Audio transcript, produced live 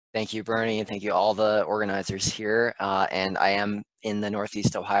Thank you, Bernie, and thank you all the organizers here. And I am in the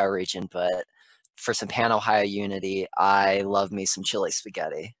Northeast Ohio region, but for some Pan-Ohio unity, I love me some chili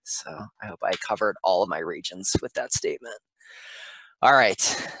spaghetti. So I hope I covered all of my regions with that statement. All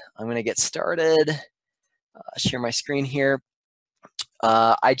right, I'm gonna get started. Share my screen here.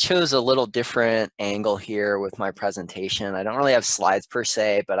 I chose a little different angle here with my presentation. I don't really have slides per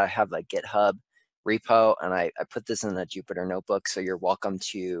se, but I have a GitHub repo, and I put this in a Jupyter notebook, so you're welcome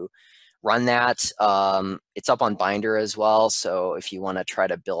to run that. It's up on Binder as well, so if you want to try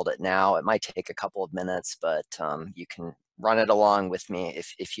to build it now, it might take a couple of minutes, but you can run it along with me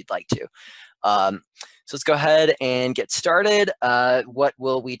if you'd like to. So let's go ahead and get started. What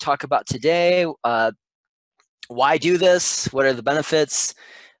will we talk about today? Why do this? What are the benefits?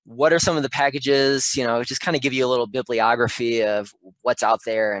 What are some of the packages? You know, just kind of give you a little bibliography of what's out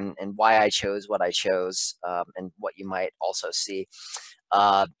there and why I chose what I chose, and what you might also see.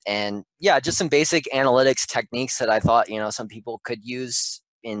 And yeah, just some basic analytics techniques that I thought, you know, some people could use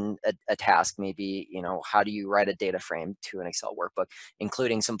in a task. Maybe, you know, how do you write a data frame to an Excel workbook,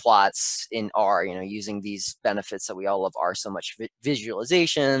 including some plots in R, you know, using these benefits that we all love R so much,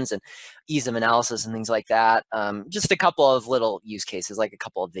 visualizations and ease of analysis and things like that. Just a couple of little use cases, like a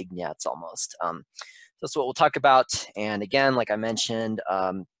couple of vignettes almost. That's what we'll talk about. And again, like I mentioned,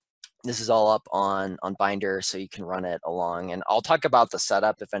 this is all up on Binder, so you can run it along. And I'll talk about the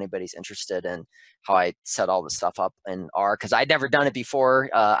setup if anybody's interested in how I set all the stuff up in R, because I'd never done it before.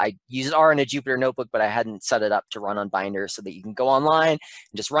 I used R in a Jupyter notebook, but I hadn't set it up to run on Binder so that you can go online and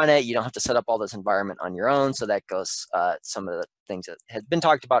just run it. You don't have to set up all this environment on your own. So that goes some of the things that had been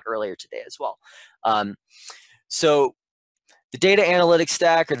talked about earlier today as well. So the data analytics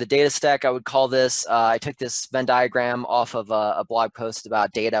stack, or the data stack, I would call this. I took this Venn diagram off of a blog post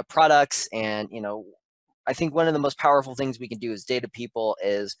about data products, and you know, I think one of the most powerful things we can do as data people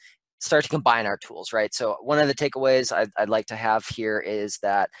is start to combine our tools, right? So one of the takeaways I'd like to have here is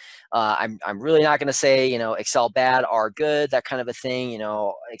that I'm really not going to say, you know, Excel bad, R good, that kind of a thing. You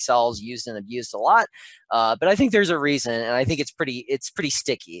know, Excel's used and abused a lot, but I think there's a reason, and I think it's pretty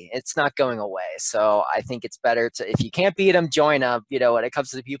sticky. It's not going away. So I think it's better to, if you can't beat them, join them. You know, when it comes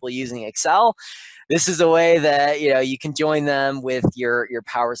to the people using Excel, this is a way that, you know, you can join them with your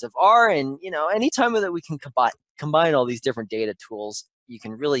powers of R, and you know, anytime that we can combine all these different data tools, you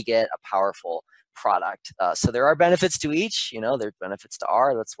can really get a powerful product. So there are benefits to each. You know, there's benefits to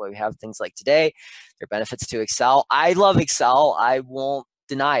R. That's why we have things like today. There are benefits to Excel. I love Excel. I won't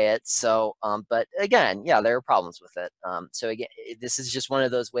deny it. So, but again, yeah, there are problems with it. So again, this is just one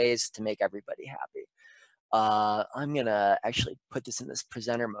of those ways to make everybody happy. I'm gonna actually put this in this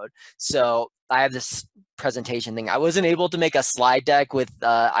presenter mode. So I have this presentation thing. I wasn't able to make a slide deck with,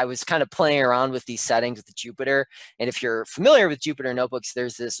 I was kind of playing around with these settings with the Jupyter. And if you're familiar with Jupyter Notebooks,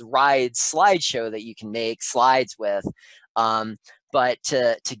 there's this ride slideshow that you can make slides with. But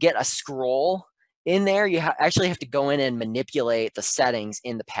to get a scroll in there, you actually have to go in and manipulate the settings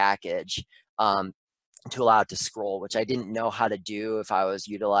in the package. To allow it to scroll, which I didn't know how to do if I was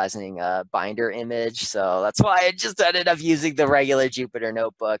utilizing a Binder image. So that's why I just ended up using the regular Jupyter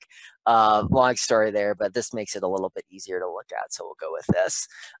notebook. Long story there, but this makes it a little bit easier to look at. So we'll go with this.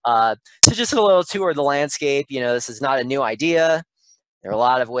 So just a little tour of the landscape. You know, this is not a new idea. There are a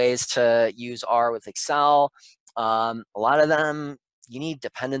lot of ways to use R with Excel. A lot of them you need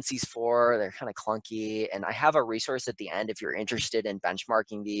dependencies for. They're kind of clunky, and I have a resource at the end if you're interested in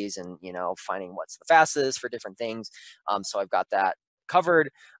benchmarking these and, you know, finding what's the fastest for different things. So I've got that covered,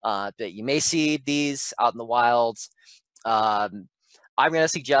 but you may see these out in the wilds. I'm going to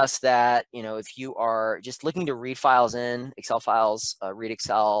suggest that, you know, if you are just looking to read files in Excel files, read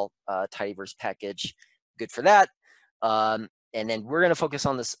Excel, tidyverse package, good for that. And then we're going to focus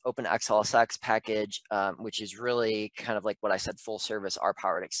on this openxlsx package, which is really kind of like what I said, full service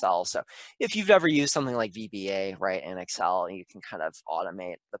R-powered Excel. So if you've ever used something like VBA, right, in Excel, you can kind of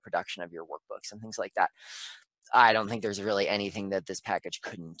automate the production of your workbooks and things like that. I don't think there's really anything that this package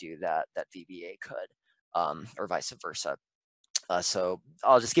couldn't do that VBA could, or vice versa. So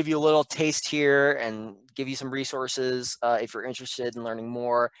I'll just give you a little taste here and give you some resources if you're interested in learning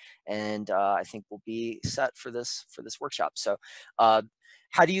more. And I think we'll be set for this workshop. So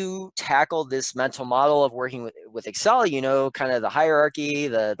how do you tackle this mental model of working with Excel? You know, kind of the hierarchy,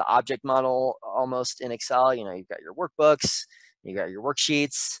 the object model almost in Excel. You know, you've got your workbooks, you got your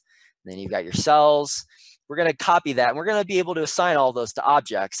worksheets, then you've got your cells. We're going to copy that, and we're going to be able to assign all those to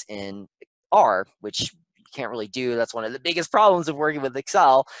objects in R, which can't really do. That's one of the biggest problems of working with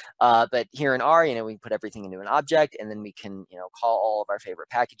Excel. But here in R, you know, we can put everything into an object, and then we can, you know, call all of our favorite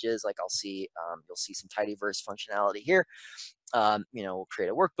packages. Like you'll see some tidyverse functionality here. we'll create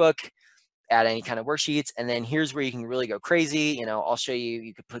a workbook, add any kind of worksheets, and then here's where you can really go crazy. I'll show you.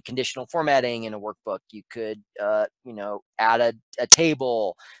 You could put conditional formatting in a workbook. You could, add a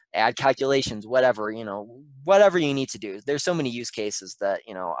table, add calculations, whatever. Whatever you need to do. There's so many use cases that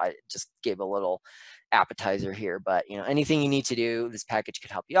I just gave a little appetizer here, but anything you need to do, this package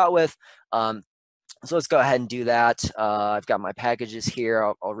could help you out with. So let's go ahead and do that. I've got my packages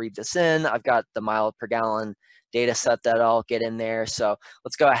here. I'll read this in. I've got the mile per gallon data set that I'll get in there. So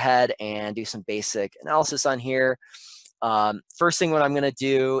let's go ahead and do some basic analysis on here. First thing what I'm going to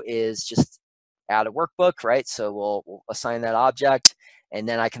do is just add a workbook, right? So we'll assign that object, and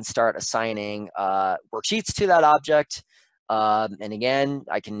then I can start assigning worksheets to that object. And again,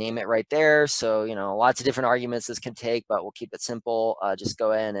 I can name it right there. So, lots of different arguments this can take, but we'll keep it simple. Just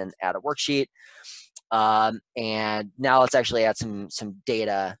go in and add a worksheet. And now let's actually add some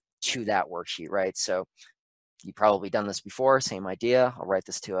data to that worksheet, right? So you've probably done this before, same idea. I'll write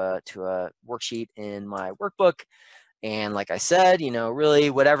this to a worksheet in my workbook. And like I said, really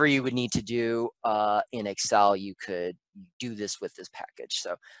whatever you would need to do in Excel, you could do this with this package.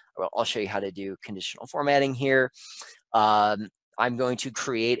 So I'll show you how to do conditional formatting here. I'm going to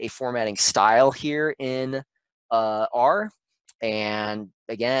create a formatting style here in R. And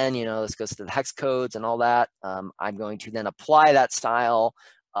again, this goes to the hex codes and all that. I'm going to then apply that style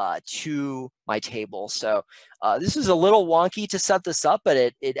to my table. So this is a little wonky to set this up, but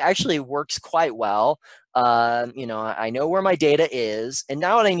it actually works quite well. I know where my data is, and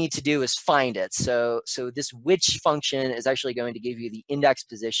now what I need to do is find it. So this which function is actually going to give you the index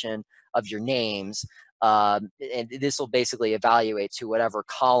position of your names. And this will basically evaluate to whatever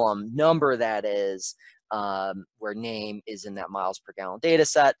column number that is, where name is in that miles per gallon data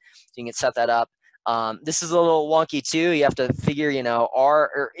set. So you can set that up. This is a little wonky too. You have to figure,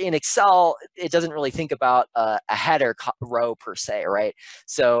 or in Excel, it doesn't really think about a header row per se, right?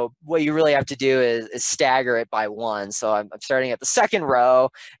 So what you really have to do is stagger it by one. So I'm starting at the second row,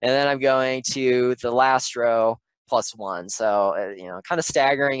 and then I'm going to the last row plus one. So, kind of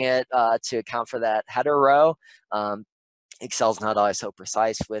staggering it to account for that header row. Excel's not always so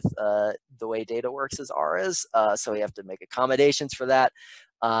precise with the way data works as R is, so we have to make accommodations for that.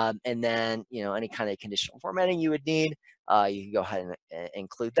 And then, any kind of conditional formatting you would need, you can go ahead and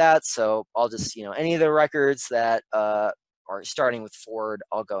include that. So I'll just, any of the records that are starting with Ford,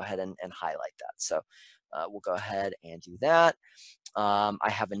 I'll go ahead and highlight that. So we'll go ahead and do that. I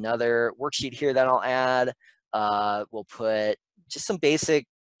have another worksheet here that I'll add. We'll put just some basic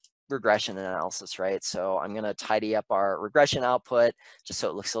regression analysis, right? So I'm going to tidy up our regression output just so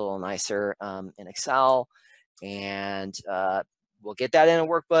it looks a little nicer in Excel. And we'll get that in a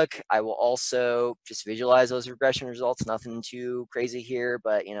workbook. I will also just visualize those regression results. Nothing too crazy here,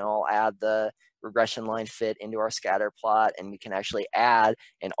 but I'll add the regression line fit into our scatter plot, and we can actually add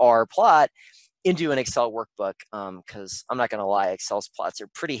an R plot into an Excel workbook, because I'm not going to lie, Excel's plots are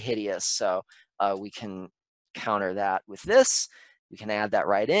pretty hideous. So we can counter that with this. We can add that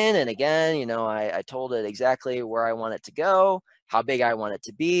right in. And again, I told it exactly where I want it to go, how big I want it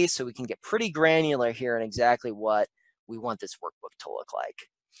to be. So we can get pretty granular here in exactly what we want this workbook to look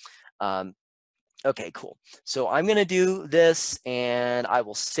like. Okay, cool. So I'm going to do this, and I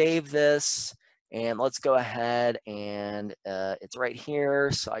will save this. And let's go ahead, and it's right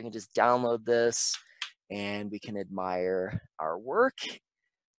here. So I can just download this, and we can admire our work.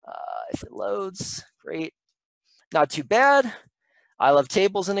 If it loads, great. Not too bad. I love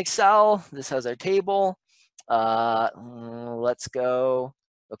tables in Excel. This has our table. Let's go.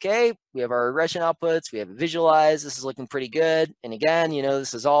 Okay, we have our regression outputs. We have it visualized. This is looking pretty good. And again,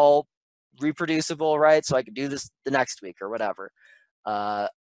 this is all reproducible, right? So I could do this the next week or whatever.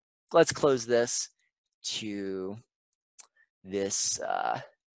 Let's close this to this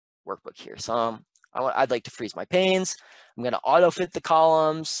workbook here. So I'd like to freeze my panes. I'm going to auto fit the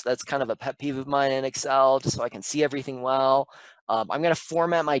columns. That's kind of a pet peeve of mine in Excel, just so I can see everything well. I'm going to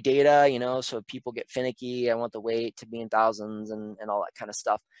format my data, so people get finicky. I want the weight to be in thousands and all that kind of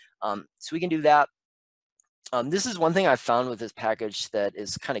stuff. So we can do that. This is one thing I've found with this package that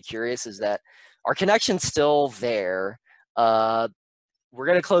is kind of curious, is that our connection's still there. We're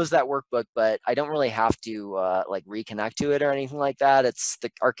going to close that workbook, but I don't really have to like reconnect to it or anything like that.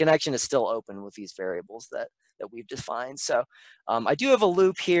 Our connection is still open with these variables that we've defined. So I do have a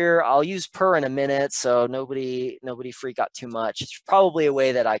loop here. I'll use per in a minute, so nobody freak out too much. It's probably a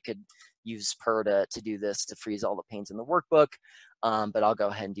way that I could use per to do this, to freeze all the panes in the workbook, but I'll go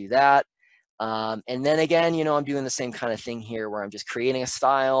ahead and do that. And then again, I'm doing the same kind of thing here, where I'm just creating a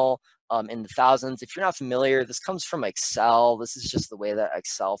style in the thousands. If you're not familiar, this comes from Excel. This is just the way that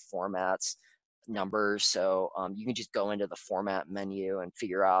Excel formats numbers. So you can just go into the format menu and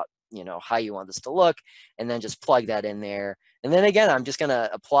figure out, how you want this to look, and then just plug that in there. And then again, I'm just going to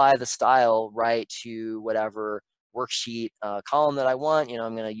apply the style right to whatever worksheet column that I want.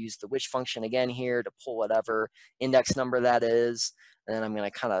 I'm going to use the which function again here to pull whatever index number that is. And then I'm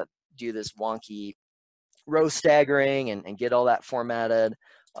going to kind of do this wonky row staggering and get all that formatted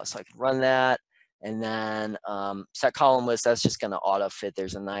so I can run that. And then set column list, that's just going to auto fit.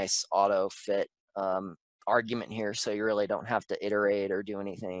 There's a nice auto fit argument here, so you really don't have to iterate or do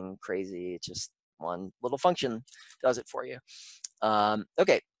anything crazy. It's just one little function does it for you.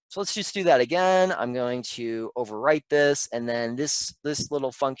 Okay, so let's just do that again. I'm going to overwrite this, and then this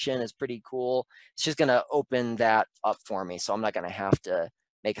little function is pretty cool. It's just going to open that up for me, so I'm not going to have to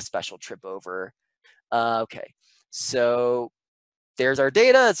make a special trip over. Okay, so there's our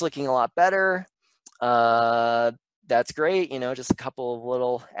data. It's looking a lot better. That's great. Just a couple of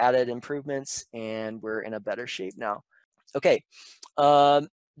little added improvements, and we're in a better shape now. Okay,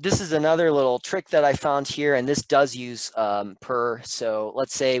 this is another little trick that I found here, and this does use per. So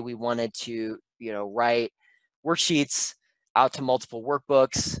let's say we wanted to, write worksheets out to multiple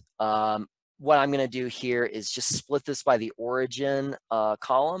workbooks. What I'm going to do here is just split this by the origin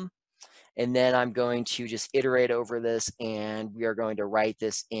column. And then I'm going to just iterate over this, and we are going to write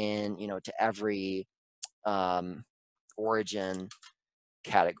this in, to every origin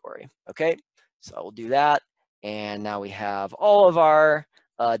category. Okay, so I will do that. And now we have all of our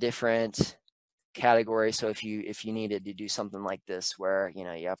different categories. So if you needed to do something like this, where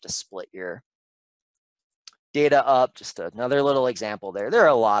you have to split your data up, just another little example there. There are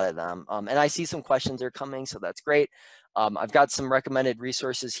a lot of them, and I see some questions are coming, so that's great. I've got some recommended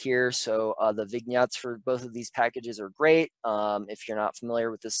resources here. So the vignettes for both of these packages are great. If you're not familiar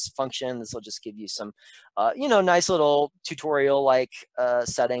with this function, this will just give you some, nice little tutorial-like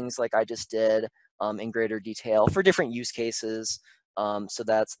settings like I just did in greater detail for different use cases. So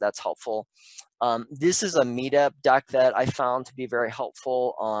that's helpful. This is a meetup deck that I found to be very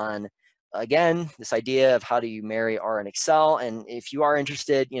helpful on, again, this idea of how do you marry R and Excel. And if you are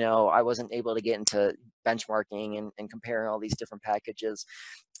interested, I wasn't able to get into benchmarking and comparing all these different packages.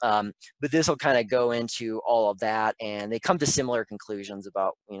 But this will kind of go into all of that, and they come to similar conclusions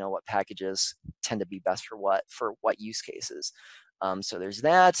about, what packages tend to be best for what use cases. So there's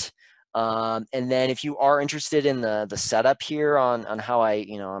that. And then if you are interested in the setup here on how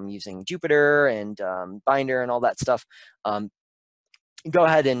I'm using Jupyter and Binder and all that stuff, go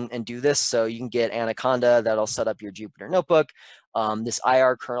ahead and do this. So you can get Anaconda, that'll set up your Jupyter notebook. This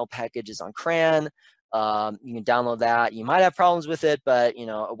IR kernel package is on CRAN. You can download that. You might have problems with it, but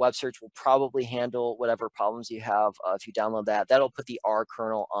a web search will probably handle whatever problems you have if you download that. That'll put the R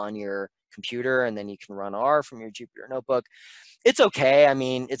kernel on your computer, and then you can run R from your Jupyter notebook. It's okay. I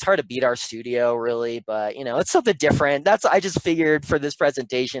mean, it's hard to beat RStudio, really, but it's something different. I just figured for this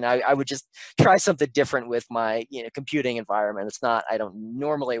presentation, I would just try something different with my computing environment. It's not, I don't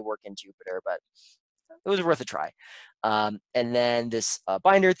normally work in Jupyter, but it was worth a try. And then this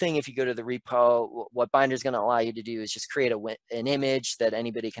Binder thing, if you go to the repo, what Binder is going to allow you to do is just create an image that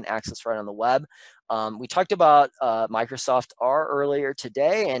anybody can access right on the web. We talked about Microsoft R earlier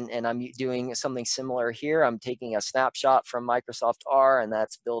today, and I'm doing something similar here. I'm taking a snapshot from Microsoft R, and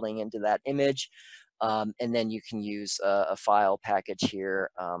that's building into that image. And then you can use a file package here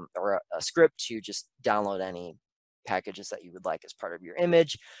or a script to just download any packages that you would like as part of your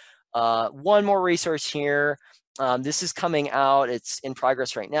image. One more resource here. This is coming out. It's in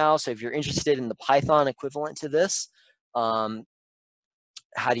progress right now. So if you're interested in the Python equivalent to this,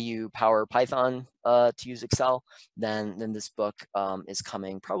 how do you power Python to use Excel, then this book is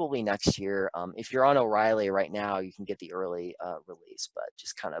coming probably next year. If you're on O'Reilly right now, you can get the early release, but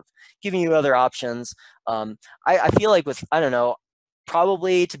just kind of giving you other options. I feel like with, I don't know,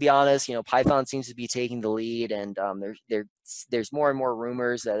 probably, to be honest, Python seems to be taking the lead, and there's more and more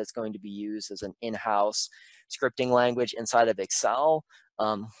rumors that it's going to be used as an in-house scripting language inside of Excel,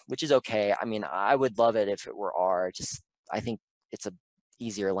 which is okay. I mean, I would love it if it were R. I think it's a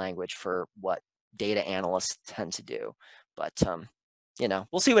easier language for what data analysts tend to do, but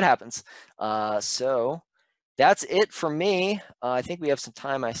we'll see what happens. So that's it for me. I think we have some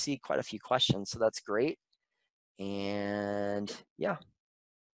time. I see quite a few questions, so that's great. And yeah.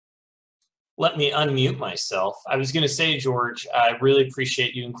 Let me unmute myself. I was going to say, George, I really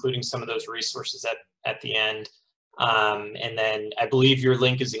appreciate you including some of those resources at the end. And then I believe your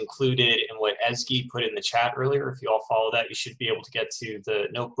link is included in what Ezgi put in the chat earlier. If you all follow that, you should be able to get to the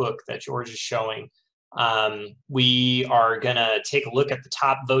notebook that George is showing. We are going to take a look at the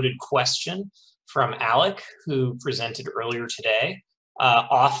top voted question from Alec, who presented earlier today.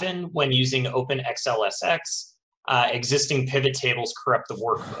 Often when using openxlsx, existing pivot tables corrupt the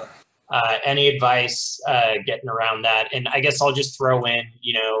workbook. Any advice getting around that? And I guess I'll just throw in,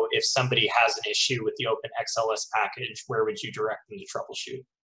 you know, if somebody has an issue with the openxls package, where would you direct them to troubleshoot?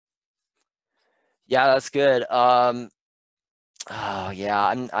 Yeah, that's good. Oh yeah,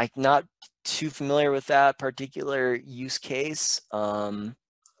 I'm not too familiar with that particular use case.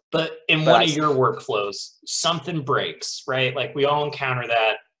 But in But one I, of your workflows, something breaks, right? Like we all encounter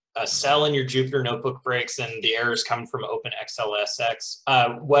that. A cell in your Jupyter notebook breaks and the errors come from openxlsx.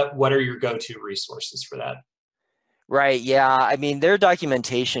 What are your go-to resources for that? right, yeah. I mean, their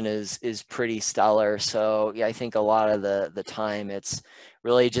documentation is pretty stellar. So yeah, I think a lot of the time it's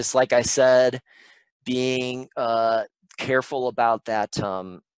really just like I said, being careful about that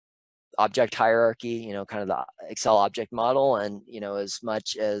object hierarchy, you know, kind of the Excel object model, and you know, as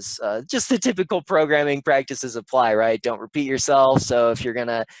much as just the typical programming practices apply, right? Don't repeat yourself. So if you're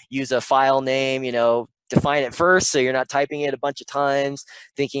gonna use a file name, you know, define it first so you're not typing it a bunch of times,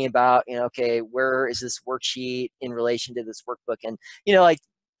 thinking about, you know, okay, where is this worksheet in relation to this workbook, and you know, like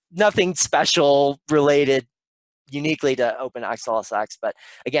nothing special related uniquely to openxlsx. But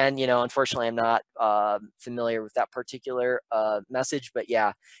again, you know, unfortunately, I'm not familiar with that particular message. But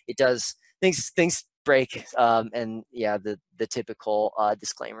yeah, it does things break, and yeah, the typical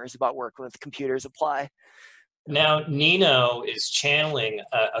disclaimers about working with computers apply. Now, Nino is channeling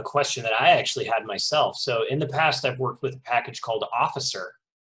a question that I actually had myself. So in the past, I've worked with a package called Officer.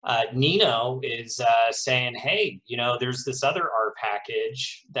 Nino is saying, hey, you know, there's this other R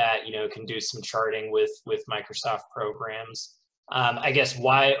package that, you know, can do some charting with Microsoft programs. I guess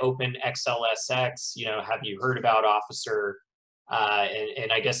why openxlsx? You know, have you heard about Officer?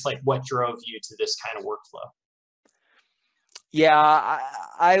 And I guess like what drove you to this kind of workflow? Yeah,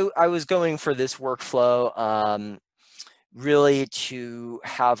 I was going for this workflow really to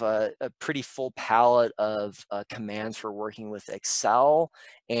have a pretty full palette of commands for working with Excel,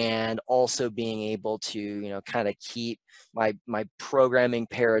 and also being able to, you know, kind of keep my programming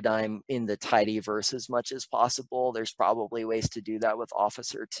paradigm in the tidyverse as much as possible. There's probably ways to do that with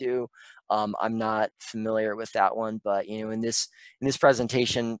Officer too. I'm not familiar with that one, but you know, in this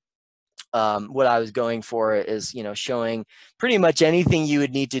presentation, what I was going for is, you know, showing pretty much anything you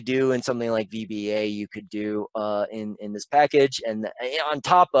would need to do in something like VBA, you could do in this package. And on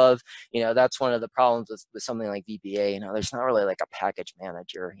top of, you know, that's one of the problems with something like VBA. You know, there's not really like a package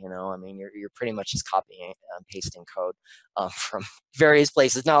manager. You know, I mean, you're pretty much just copying and pasting code from various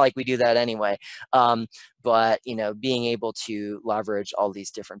places. Not like we do that anyway. But you know, being able to leverage all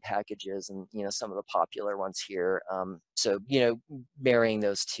these different packages, and you know, some of the popular ones here. So you know, marrying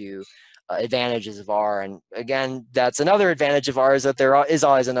those two advantages of R. And again, that's another advantage of R, is that there is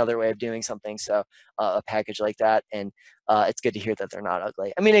always another way of doing something. So a package like that, and it's good to hear that they're not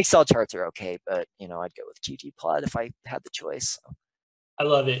ugly. I mean, Excel charts are okay, but you know, I'd go with ggplot if I had the choice. So. I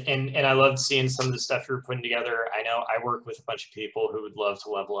love it. And I loved seeing some of the stuff you're putting together. I know I work with a bunch of people who would love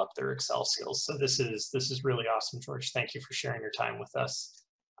to level up their Excel skills. So this is really awesome, George. Thank you for sharing your time with us.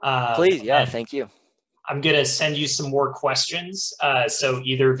 Please, yeah, And thank you. I'm going to send you some more questions. So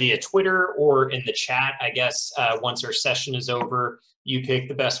either via Twitter or in the chat, I guess, once our session is over, you pick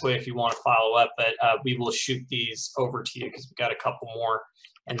the best way if you want to follow up, but we will shoot these over to you because we've got a couple more.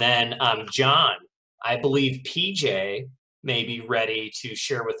 And then John, I believe PJ may be ready to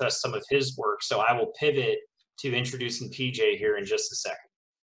share with us some of his work. So I will pivot to introducing PJ here in just a second.